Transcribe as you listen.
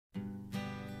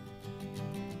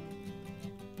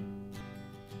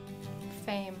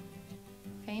Fame.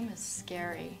 Fame is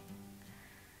scary.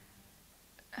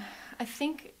 I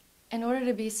think in order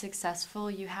to be successful,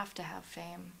 you have to have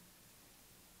fame.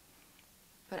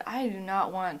 But I do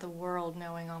not want the world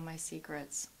knowing all my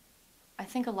secrets. I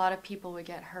think a lot of people would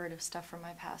get hurt if stuff from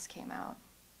my past came out.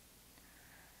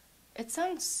 It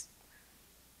sounds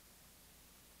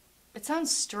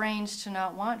strange to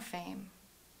not want fame,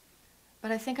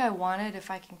 but I think I want it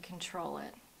if I can control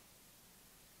it.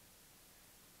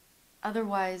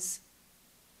 Otherwise,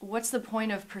 what's the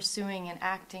point of pursuing an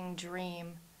acting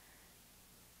dream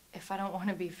if I don't want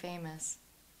to be famous?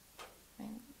 I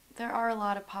mean, there are a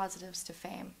lot of positives to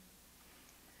fame.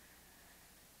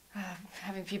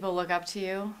 Having people look up to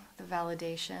you, the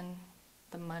validation,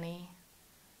 the money,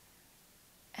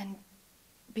 and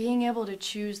being able to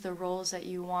choose the roles that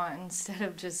you want instead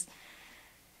of just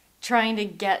trying to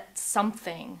get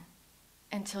something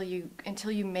until you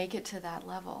make it to that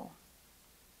level.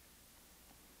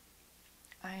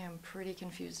 I am pretty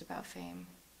confused about fame.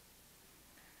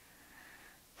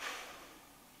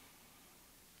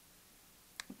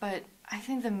 But I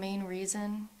think the main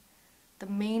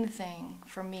thing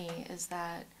for me is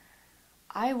that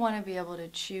I want to be able to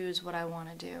choose what I want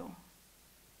to do.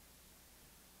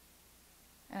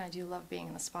 And I do love being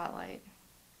in the spotlight.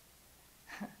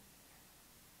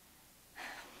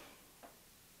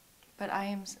 But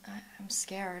I'm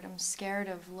scared. I'm scared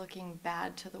of looking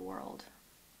bad to the world.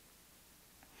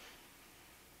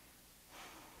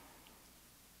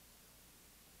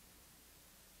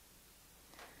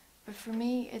 But for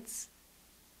me, it's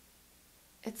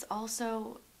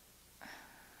also,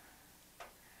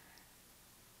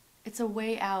 it's a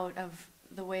way out of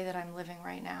the way that I'm living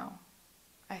right now.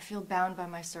 I feel bound by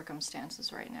my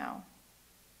circumstances right now.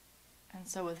 And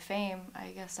so with fame,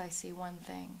 I guess I see one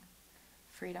thing: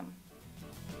 freedom.